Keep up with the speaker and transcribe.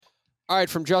All right,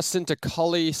 from Justin to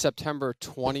Cully, September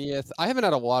 20th. I haven't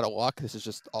had a lot of luck. This is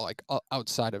just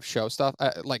outside of show stuff,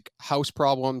 like house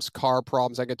problems, car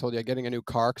problems. Like I told you, I'm getting a new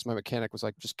car because my mechanic was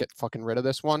like, just get fucking rid of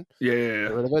this one, Yeah, yeah, get yeah.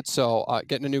 rid of it. So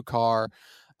getting a new car.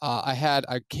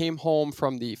 I came home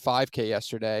from the 5K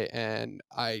yesterday and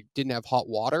I didn't have hot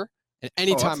water. And Oh,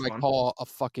 that's anytime I fun. call a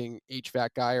fucking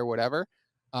HVAC guy or whatever,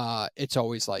 it's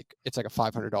always like it's like a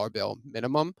 $500 bill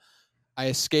minimum. I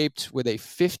escaped with a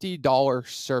 $50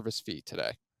 service fee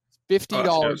today. Oh, that's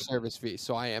 $50 good. service fee.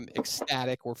 So I am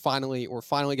ecstatic. We're finally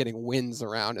getting wins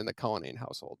around in the Cullinane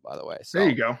household, by the way. There So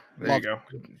you go. There you love. go.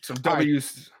 Some All right.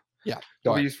 W's, Yeah.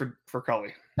 Go ahead. W's for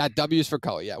Cully. That W's for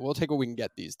color. Yeah, we'll take what we can get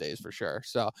these days for sure.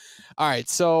 So, all right.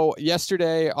 So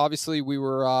yesterday, obviously, we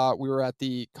were at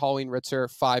the Colleen Ritzer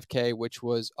 5K, which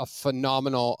was a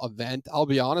phenomenal event. I'll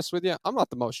be honest with you, I'm not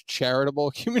the most charitable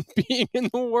human being in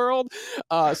the world.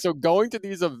 So going to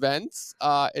these events,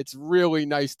 it's really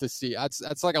nice to see.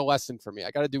 That's like a lesson for me.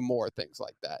 I got to do more things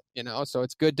like that, you know. So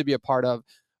it's good to be a part of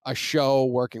a show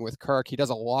working with Kirk. He does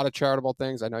a lot of charitable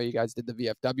things. I know you guys did the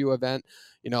VFW event,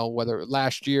 you know, whether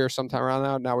last year, sometime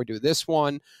around now we do this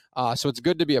one. So it's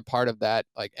good to be a part of that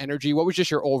like energy. What was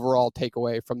just your overall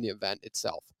takeaway from the event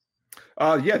itself?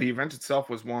 Yeah, the event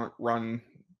itself was run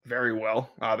very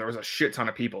well. There was a shit ton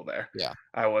of people there. Yeah.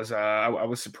 I was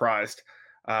surprised.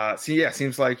 So yeah,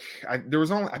 seems like I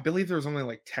believe there was only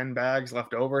like 10 bags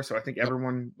left over. So I think Yep.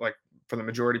 everyone, like for the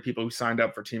majority of people who signed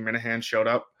up for Team Minahan, showed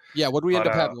up. Yeah. What do we end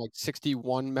But up having? Like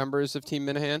 61 members of Team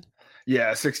Minahan?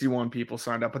 yeah, 61 people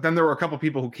signed up. But then there were a couple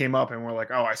people who came up and were like,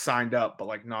 "Oh, I signed up, but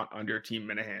like not under Team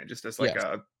Minahan, just as like Yes.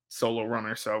 a solo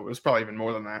runner." So it was probably even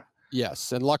more than that.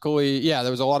 Yes, and luckily, yeah,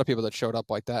 there was a lot of people that showed up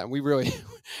like that, and we really,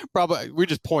 probably, we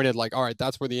just pointed like, all right,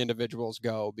 that's where the individuals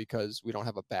go because we don't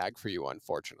have a bag for you,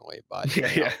 unfortunately. But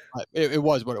Yeah, you know, yeah. it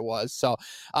was what it was. So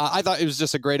I thought it was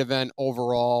just a great event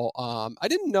overall. I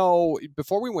didn't know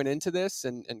before we went into this,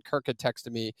 and Kirk had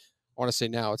texted me. I want to say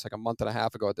now it's like a month and a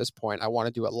half ago at this point. I want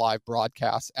to do a live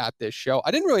broadcast at this show.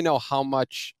 I didn't really know how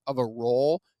much of a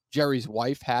role Jerry's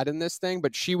wife had in this thing,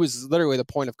 but she was literally the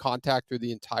point of contact through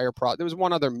the entire There was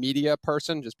one other media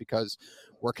person, just because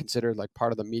we're considered like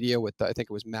part of the media with I think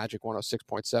it was Magic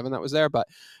 106.7 that was there, but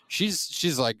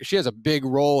she's like she has a big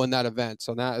role in that event.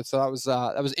 So that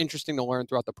was interesting to learn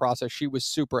throughout the process. She was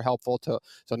super helpful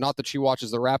so not that she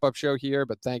watches the wrap up show here,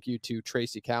 but thank you to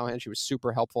Tracy Callahan. She was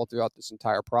super helpful throughout this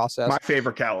entire process. My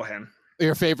favorite Callahan.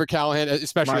 Your favorite Callahan,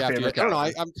 especially My after favorite I don't know.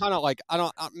 Callahan. I'm kind of like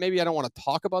maybe I don't want to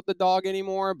talk about the dog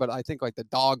anymore, but I think like the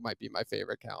dog might be my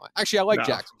favorite Callahan. Actually, I like No,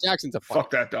 Jackson. Jackson's a funny.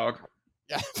 fuck that dog.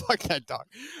 Yeah, fuck that dog.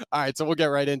 All right, so we'll get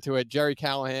right into it. Jerry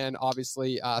Callahan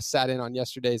obviously sat in on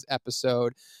yesterday's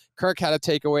episode. Kirk had a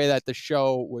takeaway that the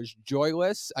show was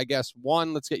joyless. I guess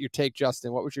one, let's get your take,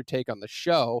 Justin. What was your take on the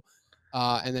show?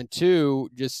 And then two,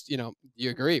 just you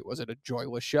agree? Was it a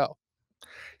joyless show?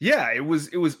 Yeah, it was.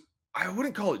 It was. I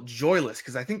wouldn't call it joyless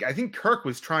because I think Kirk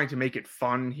was trying to make it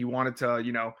fun. He wanted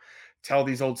to tell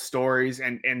these old stories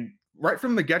and right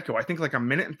from the get go. I think like a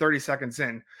minute and 30 seconds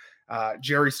in,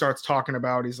 Jerry starts talking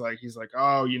about. He's like,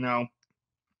 oh,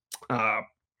 uh,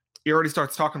 he already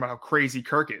starts talking about how crazy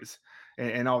Kirk is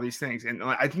and all these things. And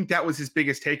I think that was his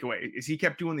biggest takeaway is he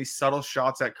kept doing these subtle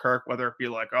shots at Kirk, whether it be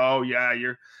like, oh yeah,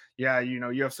 you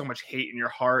have so much hate in your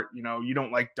heart, you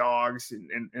don't like dogs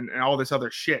and all this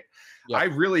other shit. Yep. I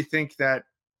really think that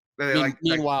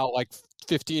Meanwhile, like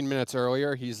 15 minutes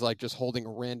earlier, he's like just holding a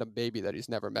random baby that he's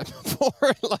never met before.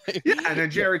 Like, yeah, and then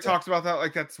Jerry talks about that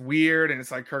like that's weird, and it's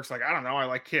like Kirk's like, I don't know, I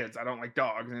like kids, I don't like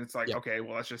dogs, and it's like, yeah, okay,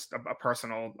 well that's just a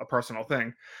personal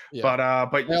thing, yeah. but I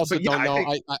also yeah, don't I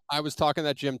know. think I was talking to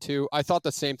that Jim too. I thought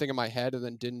the same thing in my head and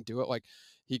then didn't do it. Like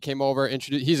he came over,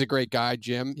 introduced. He's a great guy,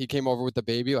 Jim. He came over with the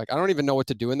baby. Like I don't even know what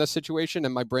to do in this situation,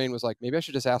 and my brain was like, maybe I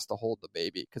should just ask to hold the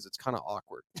baby because it's kind of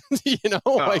awkward,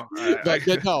 Like,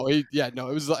 oh, no,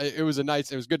 it was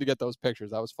it was good to get those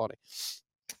pictures. That was funny.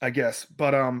 I guess,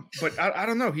 but I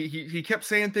don't know. He kept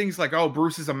saying things like, "Oh,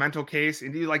 Bruce is a mental case,"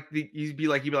 and he'd be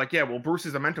like, "Yeah, well, Bruce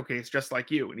is a mental case just like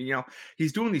you." And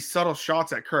he's doing these subtle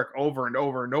shots at Kirk over and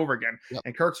over and over again. Yep.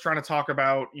 And Kirk's trying to talk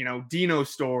about Dino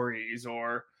stories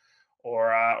or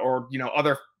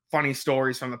other funny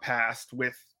stories from the past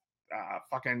with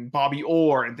fucking Bobby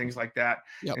Orr and things like that.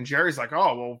 Yep. And Jerry's like,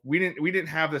 "Oh, well, we didn't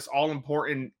have this all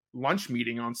important lunch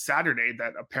meeting on Saturday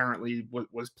that apparently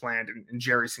was planned," and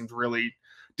Jerry seemed really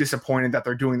disappointed that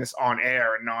they're doing this on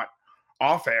air and not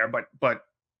off air. But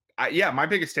yeah, my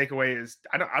biggest takeaway is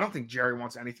I don't think Jerry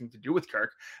wants anything to do with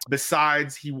Kirk.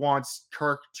 Besides, he wants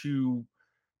Kirk to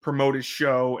promote his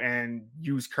show and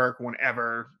use Kirk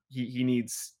whenever he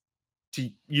needs to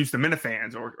use the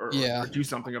minifans Yeah. or do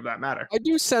something of that matter. I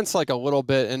do sense like a little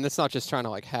bit, and it's not just trying to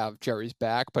like have Jerry's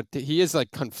back, but he is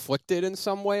like conflicted in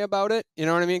some way about it. You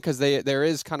know what I mean? Because there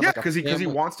is kind of Yeah, like a because he family.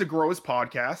 wants to grow his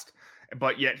podcast,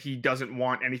 but yet he doesn't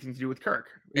want anything to do with Kirk,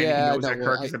 and he Yeah, knows no, that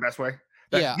well, Kirk is the best way.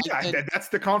 yeah, and That's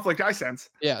the conflict I sense.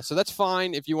 yeah, so that's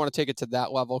fine if you want to take it to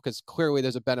that level, because clearly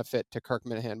there's a benefit to Kirk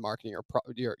Minahan marketing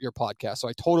your podcast. So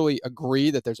I totally agree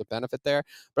that there's a benefit there,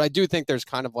 but I do think there's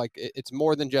kind of like it's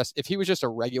more than just if he was just a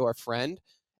regular friend.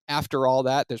 After all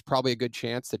that, there's probably a good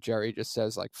chance that Jerry just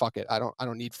says like, "Fuck it, I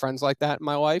don't need friends like that in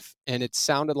my life." And it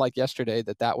sounded like yesterday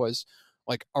that was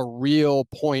like a real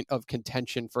point of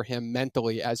contention for him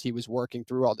mentally as he was working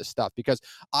through all this stuff. Because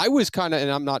I was kind of,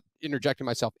 and I'm not interjecting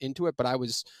myself into it, but I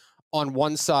was on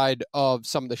one side of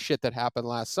some of the shit that happened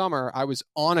last summer. I was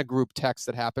on a group text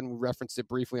that happened. We referenced it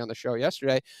briefly on the show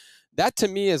yesterday. That to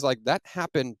me is like that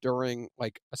happened during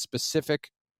like a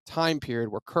specific time period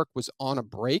where Kirk was on a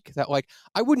break, that like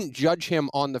I wouldn't judge him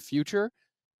on the future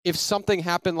if something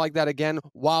happened like that again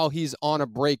while he's on a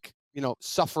break,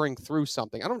 suffering through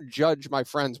something. I don't judge my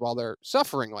friends while they're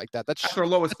suffering like that. At their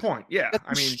lowest point. Yeah. That's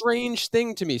I mean, strange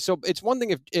thing to me. So it's one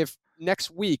thing if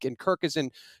next week and Kirk is in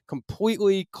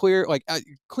completely clear, like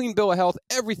clean bill of health,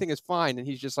 everything is fine, and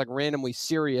he's just like randomly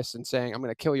serious and saying, "I'm going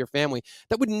to kill your family."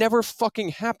 That would never fucking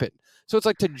happen. So it's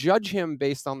like to judge him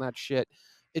based on that shit.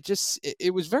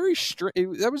 It was very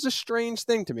strange. That was a strange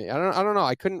thing to me. I don't know.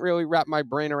 I couldn't really wrap my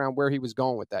brain around where he was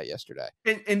going with that yesterday.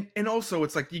 And also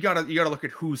it's like you gotta look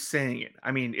at who's saying it.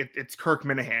 I mean, it's Kirk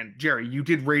Minahan. Jerry, you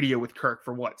did radio with Kirk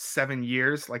for what, 7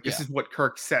 years? Like this is what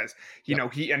Kirk says. You know,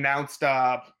 he announced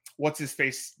what's his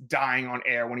face dying on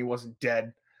air when he wasn't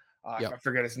dead. I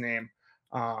forget his name.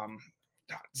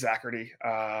 Zachary.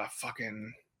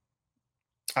 Fucking.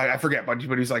 I forget, but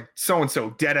he's like so and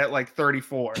so dead at like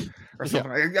 34 or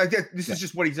something. This is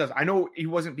just what he does. I know he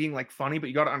wasn't being like funny, but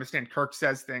you got to understand. Kirk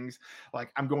says things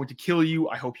like, "I'm going to kill you.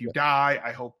 I hope you die.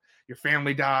 I hope your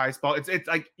family dies." But it's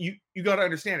like you got to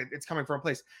understand it. It's coming from a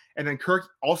place. And then Kirk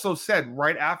also said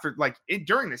right after, like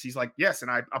during this, he's like, "Yes,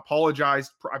 and I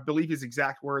apologized." I believe his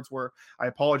exact words were, "I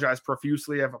apologize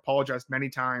profusely. I've apologized many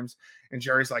times." And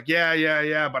Jerry's like,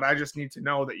 yeah, but I just need to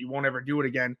know that you won't ever do it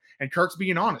again. And Kirk's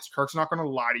being honest. Kirk's not going to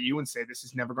lie to you and say this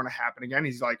is never going to happen again.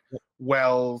 He's like,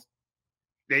 well,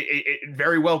 it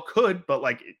very well could, but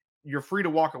like you're free to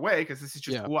walk away because this is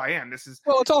just who I am. This is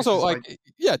it's also like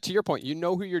to your point,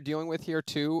 who you're dealing with here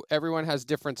too. Everyone has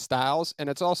different styles, and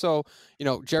it's also,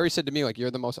 Jerry said to me like,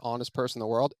 "You're the most honest person in the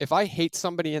world." If I hate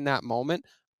somebody in that moment,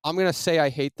 I'm going to say I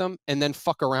hate them and then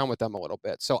fuck around with them a little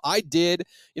bit. So I did,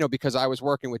 because I was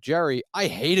working with Jerry, I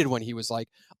hated when he was like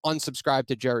unsubscribe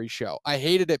to Jerry's show. I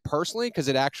hated it personally because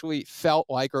it actually felt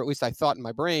like, or at least I thought in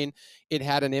my brain, it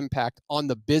had an impact on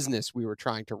the business we were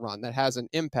trying to run. That has an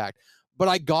impact. But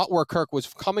I got where Kirk was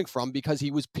coming from because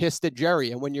he was pissed at Jerry.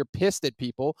 And when you're pissed at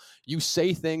people, you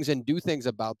say things and do things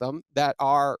about them that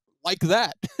are like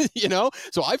that,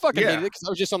 So I fucking hated it because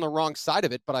I was just on the wrong side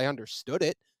of it, but I understood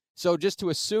it. So just to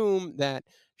assume that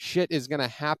shit is going to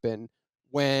happen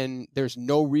when there's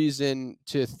no reason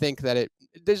to think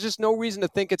there's just no reason to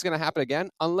think it's going to happen again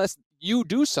unless you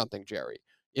do something, Jerry,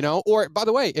 or by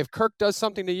the way, if Kirk does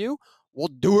something to you, we'll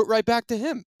do it right back to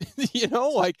him.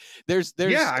 Like there's,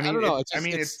 I don't know.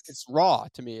 It's raw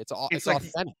to me. It's like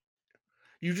authentic.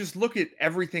 You just look at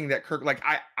everything that Kirk, like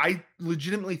I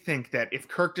legitimately think that if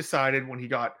Kirk decided when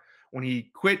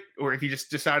he quit, or if he just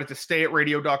decided to stay at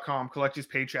radio.com, collect his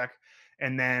paycheck,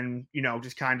 and then,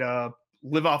 just kind of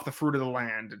live off the fruit of the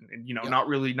land and not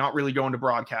really go into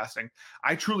broadcasting.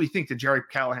 I truly think the Jerry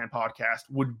Callahan podcast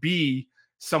would be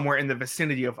somewhere in the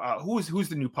vicinity of who's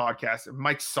the new podcast,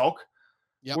 Mike Salk,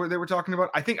 where they were talking about.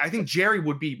 I think Jerry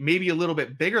would be maybe a little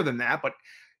bit bigger than that, but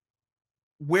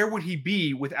where would he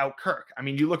be without Kirk? I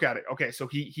mean, you look at it. Okay, so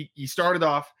he started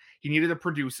off, he needed a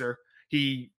producer.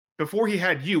 Before he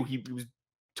had you, he was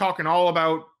talking all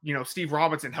about, Steve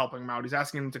Robinson helping him out. He's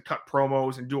asking him to cut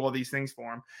promos and do all these things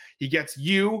for him. He gets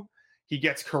you, he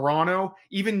gets Carano,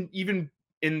 even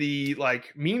in the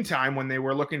like meantime, when they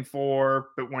were looking for,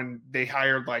 but when they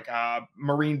hired like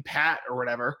Marine Pat or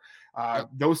whatever,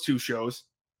 those two shows,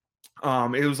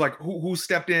 it was like who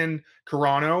stepped in?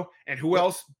 Carano, and who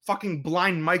else? Fucking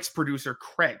Blind Mike's producer,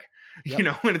 Craig.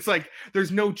 And it's like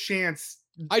there's no chance.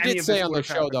 I did say on the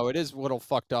show though, it is a little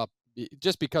fucked up,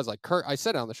 just because like Kurt, I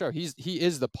said it on the show, he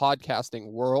is the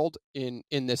podcasting world in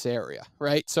this area,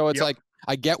 right? So it's like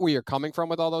I get where you're coming from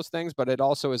with all those things, but it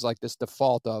also is like this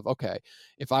default of, okay,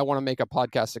 if I want to make a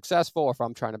podcast successful, or if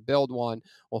I'm trying to build one,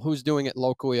 well, who's doing it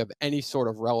locally of any sort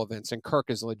of relevance? And Kirk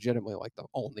is legitimately like the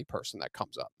only person that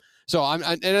comes up. So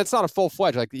and it's not a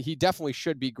full-fledged, like he definitely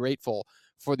should be grateful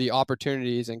for the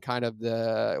opportunities and kind of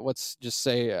the, let's just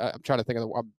say, I'm trying to think of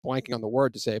I'm blanking on the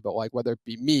word to say, but like whether it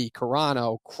be me,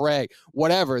 Carano, Craig,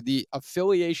 whatever, the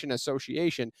affiliation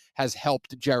association has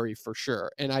helped Jerry for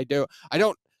sure. And I don't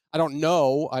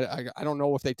know. I don't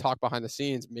know if they talk behind the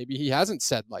scenes. Maybe he hasn't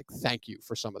said like thank you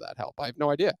for some of that help. I have no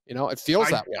idea. It feels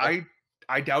that way.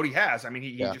 I doubt he has. I mean,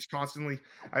 he Yeah. just constantly.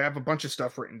 I have a bunch of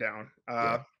stuff written down.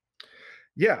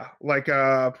 Yeah. Like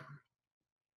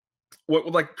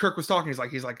what like Kirk was talking.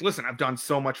 He's like, listen, I've done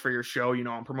so much for your show.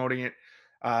 I'm promoting it.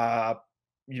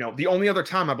 The only other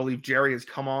time I believe Jerry has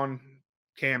come on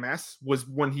KMS was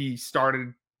when he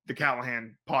started the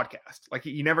Callahan podcast. Like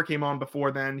he never came on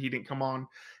before then. He didn't come on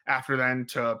after then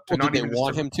to not did even they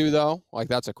want him to though? Like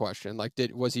that's a question. Like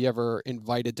was he ever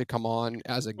invited to come on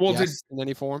as a guest in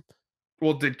any form?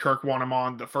 Well, did Kirk want him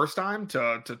on the first time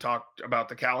to talk about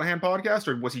the Callahan podcast,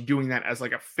 or was he doing that as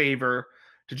like a favor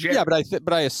to Jerry? Yeah,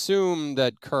 but I assume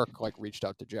that Kirk like reached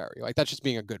out to Jerry. Like that's just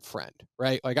being a good friend,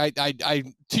 right? Like I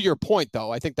to your point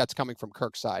though, I think that's coming from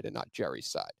Kirk's side and not Jerry's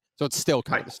side. So it's still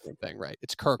kind of the same thing, right?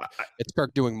 It's Kirk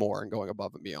doing more and going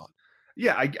above and beyond.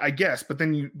 Yeah, I guess. But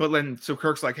then so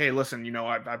Kirk's like, hey, listen,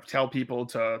 I tell people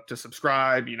to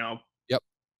subscribe, Yep.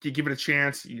 give it a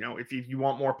chance. If you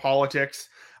want more politics,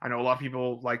 I know a lot of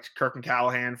people liked Kirk and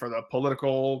Callahan for the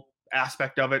political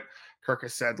aspect of it. Kirk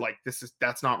has said like,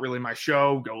 that's not really my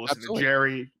show. Go listen to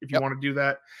Jerry if you want to do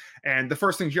that. And the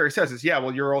first thing Jerry says is, yeah,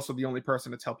 well, you're also the only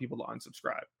person to tell people to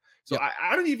unsubscribe. So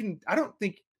I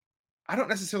don't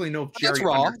necessarily know if Jerry that's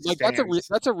raw. Like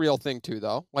that's a real thing too,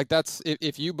 though. Like that's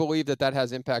if you believe that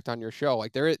has impact on your show.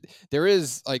 Like there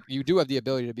is like you do have the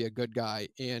ability to be a good guy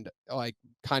and like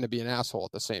kind of be an asshole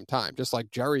at the same time. Just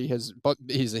like Jerry has, but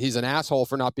he's an asshole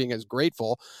for not being as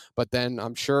grateful. But then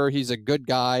I'm sure he's a good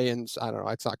guy, and I don't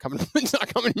know. It's not coming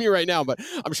to me right now, but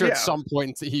I'm sure at some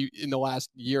point in the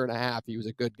last year and a half he was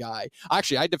a good guy.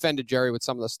 Actually, I defended Jerry with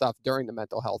some of the stuff during the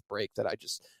mental health break that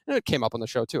it came up on the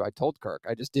show too. I told Kirk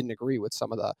I just didn't agree with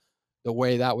some of the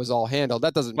way that was all handled.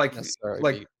 That doesn't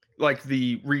necessarily like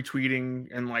the retweeting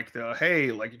and like the,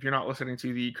 hey, like if you're not listening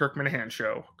to the Kirk Minahan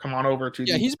show, come on over to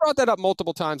he's brought that up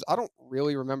multiple times. I don't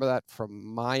really remember that from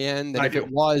my end. And it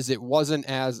wasn't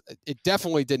as, it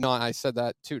definitely did not. I said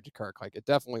that too to Kirk. Like it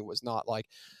definitely was not like,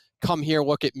 come here,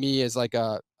 look at me as like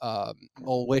a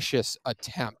malicious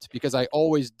attempt, because I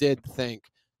always did think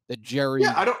that Jerry did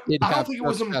have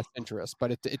Kirk's best interest, but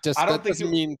it just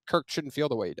doesn't mean Kirk shouldn't feel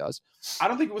the way he does. I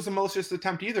don't think it was a malicious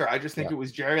attempt either. I just think it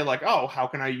was Jerry like, oh, how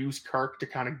can I use Kirk to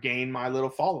kind of gain my little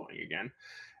following again?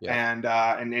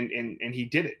 Yeah. And he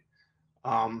did it.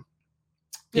 I mean,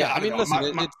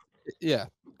 listen,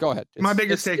 go ahead. My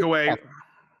biggest takeaway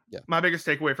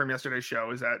from yesterday's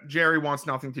show is that Jerry wants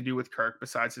nothing to do with Kirk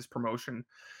besides his promotion.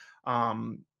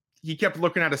 He kept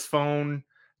looking at his phone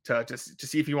to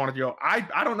see if he wanted to go.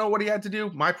 I don't know what he had to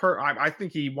do. I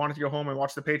think he wanted to go home and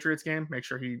watch the Patriots game, make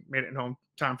sure he made it in home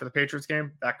time for the Patriots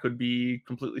game. That could be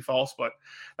completely false, but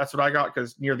that's what I got,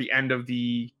 because near the end of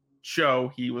the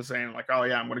show, he was saying like, oh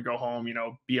yeah, I'm going to go home,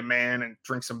 be a man and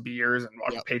drink some beers and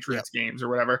watch the Patriots games or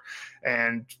whatever.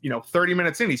 And, 30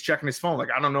 minutes in, he's checking his phone. Like,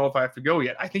 I don't know if I have to go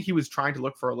yet. I think he was trying to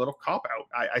look for a little cop out.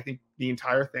 I think the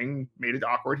entire thing made it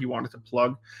awkward. He wanted to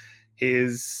plug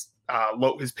his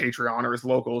Patreon or his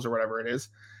locals or whatever it is.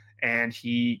 And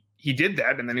he did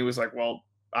that. And then he was like, well,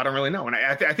 I don't really know. And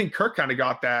I think Kirk kind of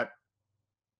got that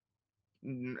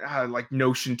like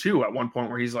notion too at one point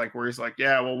where he's like,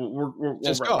 yeah, well, we're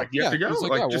just go. Like, you have to go.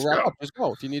 Like, just go. Just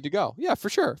go if you need to go. Yeah, for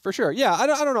sure. Yeah. I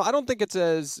don't know. I don't think it's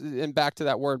as, and back to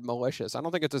that word malicious, I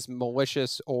don't think it's as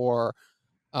malicious or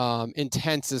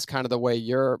intense as kind of the way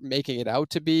you're making it out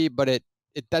to be, but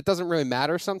that doesn't really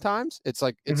matter sometimes. It's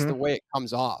like, it's the way it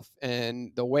comes off,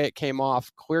 and the way it came off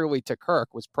clearly to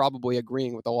Kirk was probably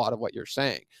agreeing with a lot of what you're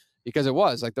saying, because it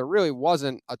was like, there really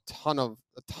wasn't a ton of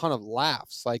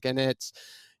laughs. Like, and it's,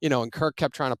 and Kirk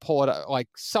kept trying to pull it out, like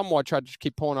somewhat tried to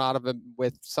keep pulling it out of him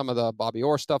with some of the Bobby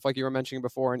Orr stuff, like you were mentioning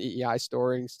before, and EEI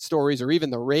stories, or even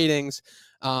the ratings.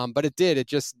 But it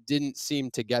just didn't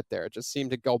seem to get there. It just seemed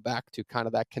to go back to kind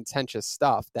of that contentious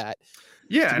stuff that,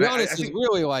 to be honest, is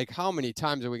really like, how many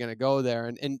times are we going to go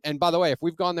there? And by the way, if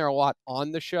we've gone there a lot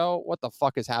on the show, what the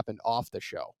fuck has happened off the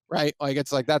show, right? Like,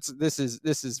 it's like, this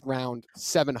is round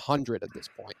 700 at this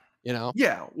point.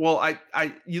 Yeah. Well,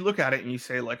 you look at it and you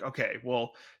say like, okay,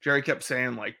 well, Jerry kept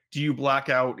saying like, do you black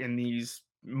out in these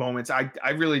moments? I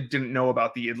really didn't know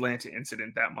about the Atlanta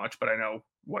incident that much, but I know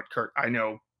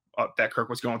that Kirk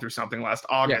was going through something last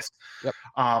August. Yes.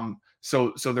 Yep.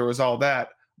 So there was all that,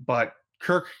 but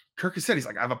Kirk has said, he's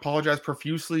like, I've apologized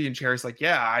profusely. And Jerry's like,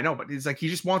 yeah, I know, but he's like, he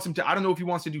just wants him to, I don't know if he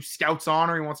wants to do Scouts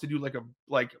Honor. He wants to do like a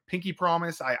pinky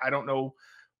promise. I don't know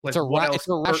Like, what else It's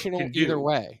Kirk irrational can either do.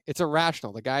 way. It's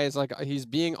irrational. The guy is like he's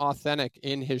being authentic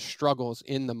in his struggles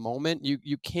in the moment.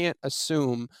 You can't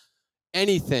assume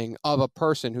anything of a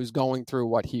person who's going through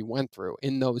what he went through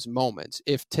in those moments.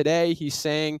 If today he's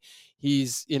saying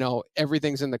he's,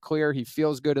 everything's in the clear, he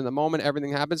feels good in the moment,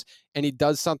 everything happens, and he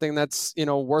does something that's,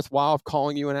 worthwhile of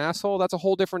calling you an asshole, that's a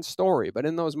whole different story. But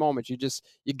in those moments, you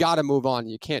got to move on.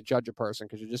 You can't judge a person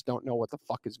because you just don't know what the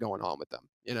fuck is going on with them.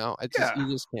 It's just, Yeah. you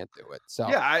just can't do it. So,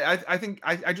 Yeah,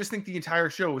 I just think the entire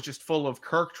show was just full of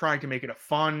Kirk trying to make it a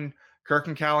fun Kirk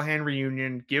and Callahan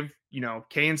reunion, give,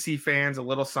 KNC fans a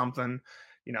little something,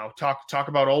 talk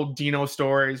about old Dino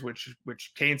stories, which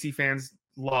KNC fans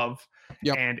love.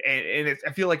 yep. And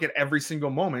I feel like at every single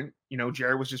moment,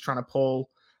 Jerry was just trying to pull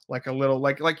like a little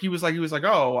like he was like,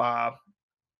 oh,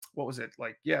 what was it?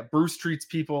 Like, yeah, Bruce treats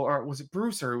people, or was it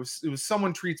Bruce, or it was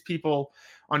someone treats people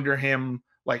under him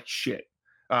like shit.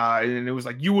 And it was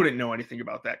like, you wouldn't know anything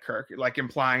about that, Kirk, like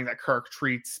implying that Kirk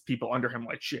treats people under him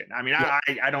like shit. I mean,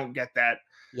 Yep. I don't get that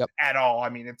Yep. at all. I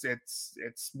mean,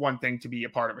 it's one thing to be a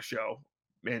part of a show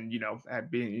and,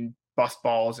 being bust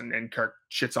balls and Kirk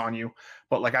shits on you.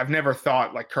 But like, I've never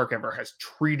thought like Kirk ever has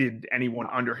treated anyone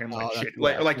under him like shit.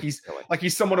 Like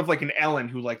he's somewhat of like an Ellen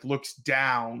who like looks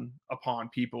down upon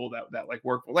people that like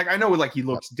work. Like, I know like he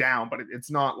looks down, but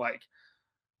it's not like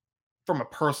from a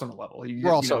personal level.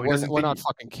 We're also we're not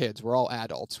fucking kids. We're all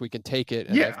adults. We can take it.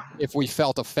 And Yeah. if we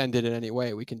felt offended in any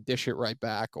way, we can dish it right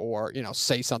back or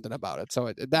say something about it.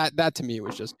 So that to me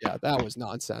was just that was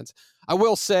nonsense. I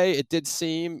will say it did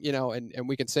seem and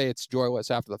we can say it's joyless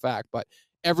after the fact, but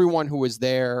everyone who was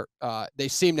there, they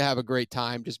seemed to have a great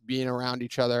time just being around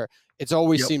each other. It's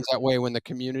always seems that way when the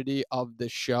community of the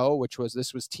show,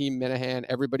 this was Team Minahan,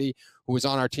 everybody who was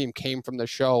on our team came from the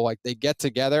show. Like they get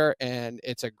together and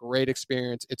it's a great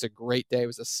experience. It's a great day. It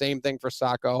was the same thing for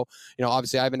Sacco.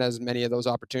 Obviously I haven't had as many of those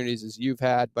opportunities as you've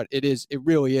had, but it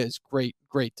really is great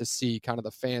to see kind of the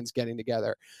fans getting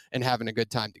together and having a good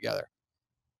time together.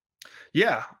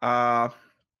 Yeah.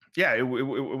 It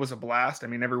was a blast. I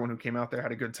mean, everyone who came out there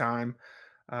had a good time.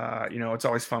 It's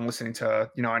always fun listening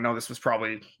to, I know this was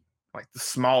probably like the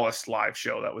smallest live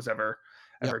show that was ever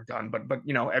done, but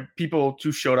people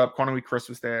who showed up. Quantum Chris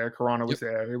was there, Corona was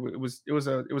there. It was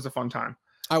a fun time.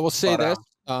 I will say this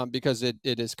because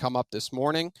it has come up this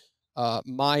morning.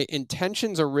 My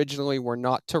intentions originally were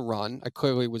not to run. I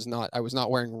was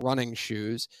not wearing running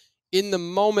shoes. In the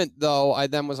moment though, I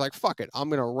then was like, fuck it, I'm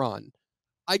gonna run.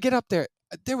 I get up there.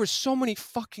 There were so many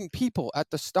fucking people at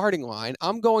the starting line.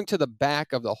 I'm going to the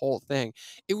back of the whole thing.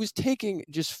 It was taking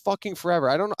just fucking forever.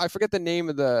 I forget the name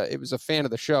of it was a fan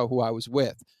of the show who I was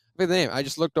with. The name. I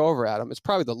just looked over at him. It's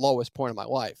probably the lowest point of my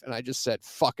life. And I just said,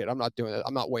 fuck it. I'm not doing it.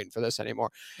 I'm not waiting for this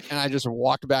anymore. And I just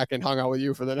walked back and hung out with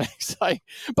you for the next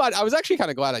but I was actually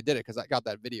kind of glad I did it because I got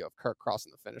that video of Kirk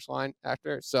crossing the finish line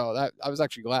after. So that I was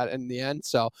actually glad in the end.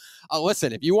 So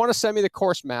listen, if you want to send me the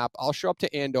course map, I'll show up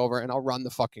to Andover and I'll run the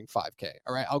fucking 5K.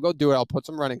 All right. I'll go do it. I'll put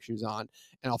some running shoes on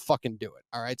and I'll fucking do it.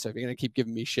 All right. So if you're going to keep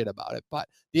giving me shit about it, but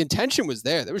the intention was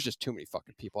there. There was just too many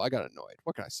fucking people. I got annoyed.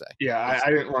 What can I say? Yeah. I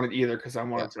didn't run it either because I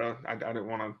wanted to, I didn't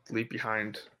want to leave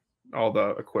behind all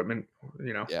the equipment,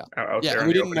 out there.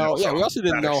 We didn't know. Yeah. We also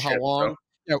didn't know how long.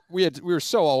 So. We were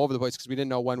so all over the place because we didn't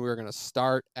know when we were going to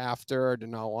start after,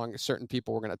 didn't know how long certain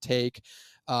people were going to take.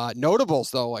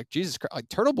 Notables though, like Jesus Christ, like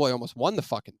Turtle Boy almost won the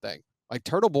fucking thing. Like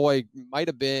Turtle Boy might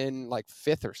have been like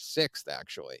 5th or 6th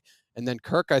actually. And then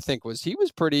Kirk, I think he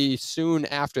was pretty soon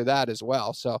after that as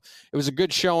well. So it was a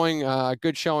good showing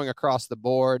across the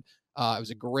board. It was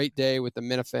a great day with the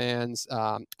Minifans.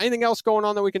 Anything else going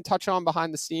on that we can touch on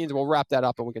behind the scenes? We'll wrap that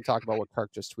up and we can talk about what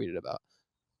Kirk just tweeted about.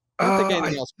 I don't think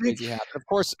anything else crazy happened. Of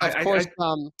course,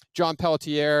 John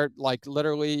Pelletier, like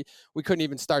literally, we couldn't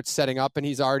even start setting up, and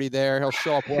he's already there. He'll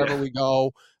show up wherever we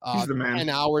go. He's the man. 10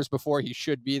 hours before he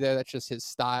should be there. That's just his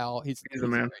style. He's the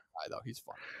man. A great guy, though. He's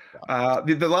fun.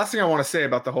 The last thing I want to say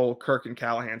about the whole Kirk and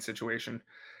Callahan situation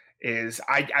is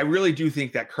I really do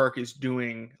think that Kirk is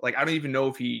doing, like, I don't even know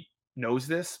if he knows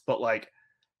this, but like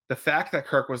the fact that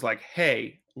Kirk was like,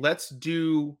 hey, let's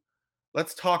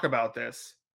talk about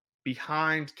this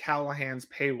behind Callahan's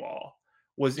paywall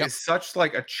is such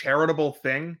like a charitable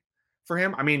thing for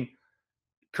him. I mean,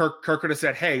 Kirk could have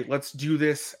said, hey, let's do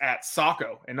this at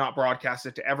Sacco and not broadcast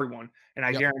it to everyone. And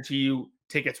I guarantee you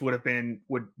tickets would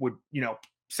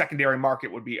secondary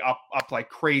market would be up like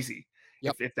crazy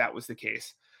if that was the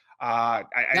case.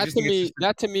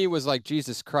 That to me was like,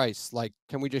 Jesus Christ, like,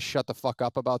 can we just shut the fuck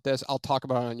up about this? I'll talk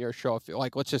about it on your show.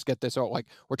 Let's just get this out. Like,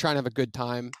 we're trying to have a good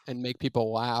time and make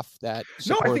people laugh. I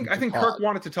think Kirk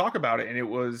wanted to talk about it, and it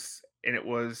was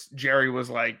Jerry was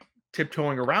like,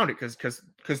 tiptoeing around it because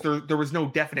there was no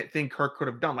definite thing Kirk could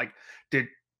have done. Like, did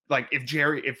like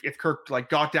if Kirk like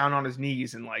got down on his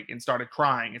knees and like and started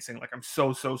crying and saying like I'm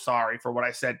so sorry for what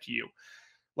I said to you,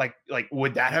 like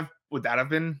would that have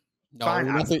been No, fine?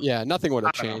 nothing. Yeah, nothing would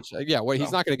have I don't know. changed. Yeah, well, he's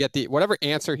So, not going to get whatever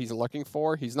answer he's looking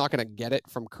for. He's not going to get it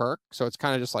from Kirk. So it's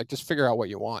kind of just like just figure out what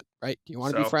you want, right? Do you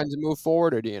want to be so friends and move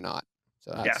forward, or do you not?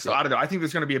 So yeah, that's so I don't know. I think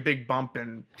there's going to be a big bump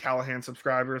in Callahan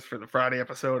subscribers for the Friday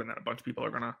episode, and then a bunch of people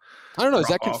are going to I don't know. Is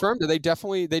drop that off. confirmed?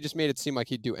 They just made it seem like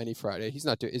he'd do any Friday. He's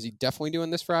not doing. Is he definitely doing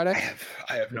this Friday?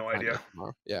 I have no idea.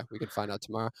 Yeah, we could find out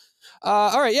tomorrow.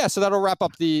 All right, yeah. So that'll wrap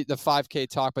up the 5K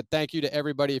talk. But thank you to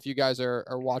everybody. If you guys are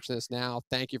watching this now,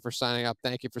 thank you for signing up.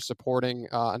 Thank you for supporting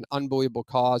an unbelievable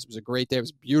cause. It was a great day. It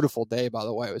was a beautiful day, by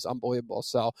the way. It was unbelievable.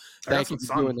 So thank you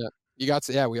for doing that. You got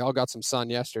we all got some sun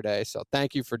yesterday. So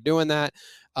thank you for doing that.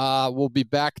 We'll be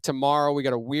back tomorrow. We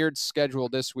got a weird schedule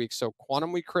this week. So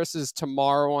Quantum Week Chris is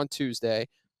tomorrow on Tuesday.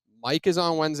 Mike is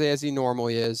on Wednesday as he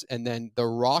normally is, and then the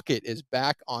Rocket is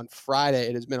back on Friday.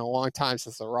 It has been a long time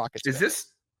since the Rocket. Is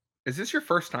this your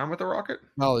first time with the Rocket?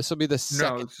 No, this will be the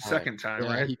second. No, it's the second time,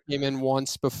 yeah, right? He came in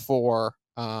once before.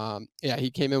 He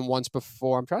came in once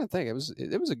before. I'm trying to think. It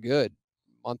was a good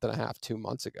month and a half, 2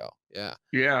 months ago. Yeah.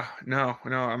 Yeah. No.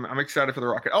 I'm excited for the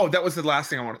Rocket. Oh, that was the last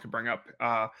thing I wanted to bring up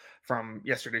from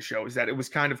yesterday's show is that it was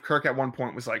kind of Kirk at one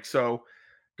point was like, so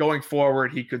going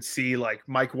forward, he could see like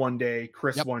Mike one day,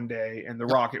 Chris one day, and the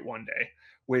Rocket one day,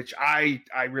 which I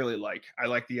really like. I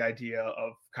like the idea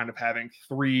of kind of having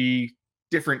 3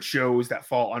 different shows that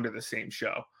fall under the same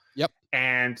show. Yep.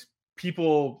 And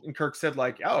people, and Kirk said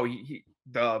like, oh,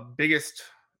 the biggest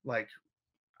like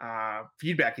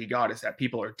feedback he got is that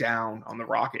people are down on the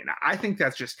Rocket. And I think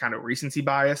that's just kind of recency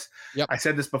bias. Yep. I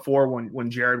said this before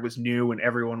when Jared was new and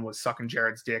everyone was sucking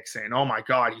Jared's dick saying, oh my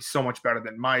God, he's so much better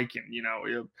than Mike. And,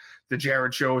 the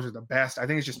Jared shows are the best. I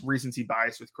think it's just recency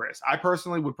bias with Chris. I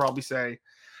personally would probably say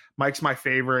Mike's my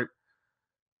favorite.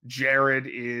 Jared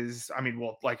is,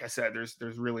 like I said,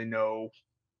 there's really no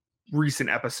recent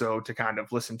episode to kind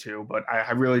of listen to, but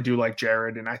I really do like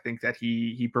Jared. And I think that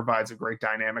he provides a great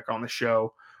dynamic on the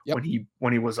show when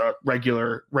he was a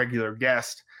regular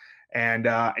guest. And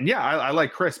yeah, I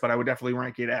like Chris, but I would definitely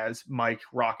rank it as Mike,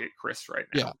 Rocket, Chris right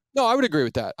now. Yeah, no, I would agree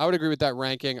with that. I would agree with that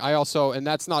ranking. I also, and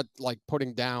that's not like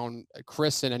putting down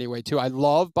Chris in any way too. I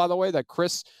love, by the way, that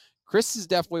Chris is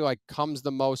definitely like comes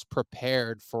the most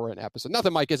prepared for an episode. Not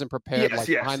that Mike isn't prepared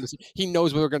behind the scenes. He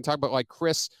knows what we're going to talk about. Like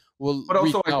Chris will. But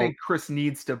also, I think Chris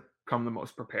needs to come the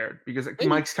most prepared because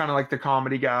Mike's kind of like the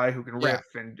comedy guy who can riff,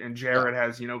 and Jared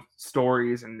has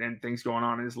stories and things going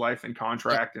on in his life and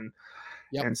contract and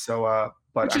so.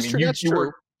 But that's true.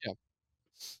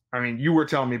 You were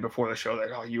telling me before the show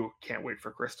that you can't wait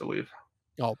for Chris to leave.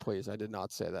 Oh, please. I did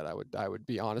not say that. I would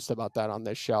be honest about that on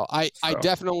this show. I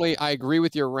definitely, I agree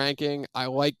with your ranking. I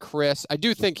like Chris. I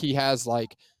do think he has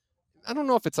like, I don't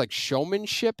know if it's like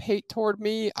showmanship hate toward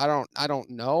me. I don't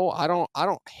know. I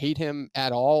don't hate him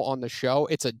at all on the show.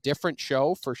 It's a different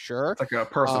show for sure. It's like a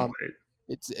personal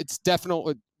hate. It's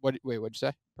definitely, what'd you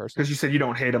say? Personal? Because you said you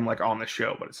don't hate him like on the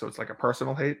show, but so it's like a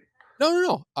personal hate.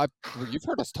 No. You've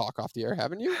heard us talk off the air,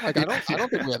 haven't you? Like, I don't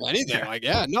think we have anything. Like,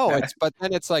 but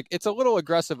then it's like, it's a little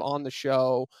aggressive on the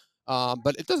show.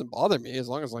 But it doesn't bother me as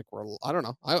long as like I don't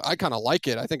know. I kind of like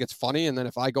it. I think it's funny. And then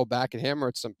if I go back at him or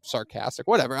it's some sarcastic,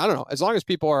 whatever, I don't know. As long as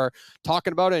people are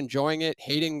talking about it, enjoying it,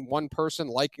 hating one person,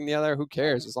 liking the other, who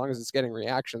cares? As long as it's getting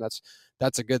reaction,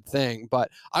 that's a good thing. But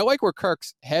I like where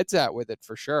Kirk's head's at with it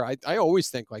for sure. I always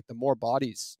think like the more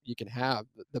bodies you can have,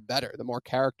 the better, the more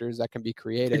characters that can be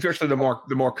created. Especially the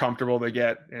more comfortable they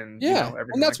get. And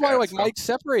and that's why Mike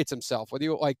separates himself with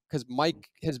you, like, because Mike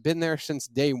has been there since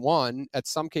day one. At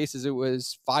some cases it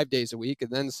was 5 days a week,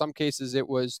 and then some cases it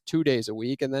was 2 days a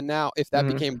week. And then now if that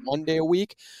became 1 day a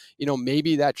week,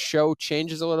 maybe that show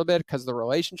changes a little bit because the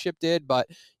relationship did, but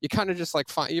you kind of just like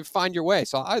find your way.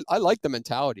 So I like the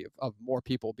mentality of more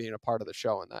people being a part of the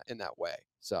show in that way.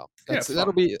 So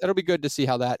that'll be good to see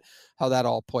how that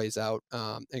all plays out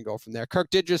and go from there. Kirk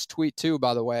did just tweet too,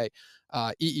 by the way.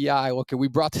 EEI, look, we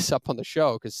brought this up on the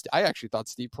show because I actually thought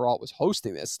Steve Perrault was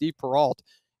hosting this. Steve Perrault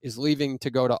is leaving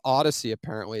to go to Odyssey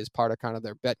apparently as part of kind of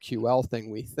their BetQL thing,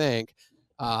 we think.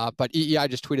 But EEI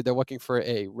just tweeted they're looking for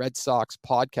a Red Sox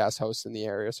podcast host in the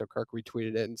area. So Kirk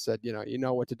retweeted it and said, you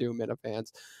know what to do, Minute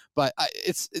fans. But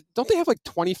don't they have like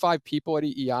 25 people at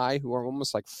EEI who are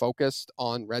almost like focused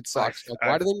on Red Sox? Like,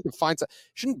 why do they need to find?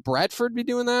 Shouldn't Bradford be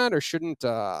doing that, or shouldn't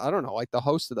I don't know, like the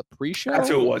host of the pre-show? That's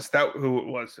who it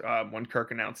was. When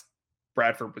Kirk announced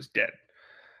Bradford was dead.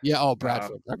 Yeah. Oh,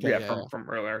 Bradford. Okay. Yeah, Yeah. from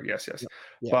earlier. Yes, yes.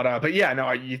 Yeah. Yeah. But yeah,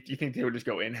 no, you think they would just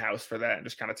go in house for that and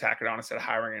just kind of tack it on instead of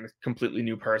hiring a completely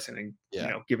new person and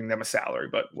Yeah. giving them a salary.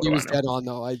 But what He do I was know? dead on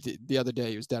though. The other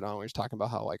day he was dead on. He was talking about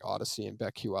how like Odyssey and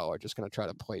BetQL are just going to try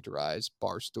to plagiarize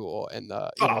Barstool and Oh,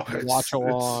 the watch it's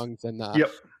alongs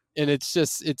yep. and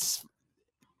it's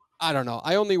I don't know.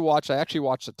 I actually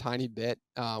watched a tiny bit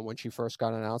when she first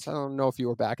got announced. I don't know if you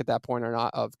were back at that point or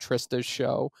not of Trista's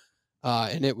show,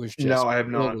 and No, I have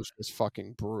it not. was just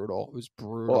fucking brutal. It was Well,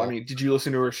 I brutal. mean, did you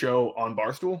listen to her show on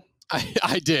Barstool?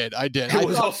 I did. It I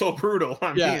was thought also brutal.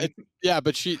 I yeah, mean, yeah,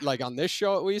 but she like on this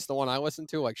show at least, the one I listened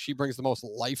to, like she brings the most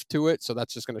life to it. So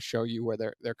that's just going to show you where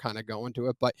they're kind of going to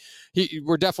it. But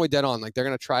we're definitely dead on. Like they're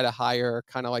going to try to hire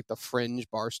kind of like the fringe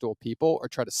Barstool people, or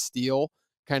try to steal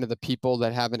kind of the people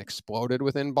that haven't exploded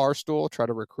within Barstool, try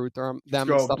to recruit let's them and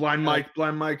go. stuff like that.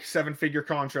 Blind Mike, 7-figure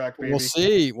contract, We'll baby.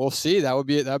 see. We'll see. That'd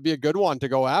be a good one to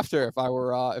go after if I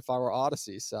were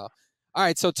Odyssey. So all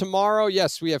right, so tomorrow,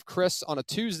 yes, we have Chris on a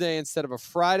Tuesday instead of a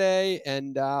Friday,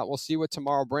 and we'll see what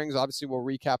tomorrow brings. Obviously, we'll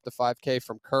recap the 5K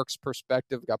from Kirk's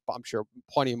perspective. I'm sure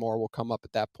plenty more will come up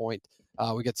at that point.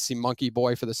 We get to see Monkey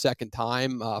Boy for the second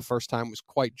time. First time was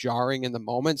quite jarring in the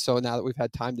moment, so now that we've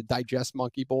had time to digest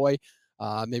Monkey Boy,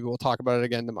 maybe we'll talk about it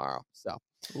again tomorrow. So,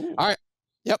 Ooh. all right.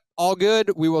 Yep, all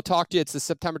good. We will talk to you. It's the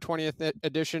September 20th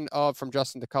edition of From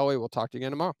Justin to Cully. We'll talk to you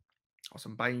again tomorrow.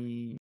 Awesome. Bye.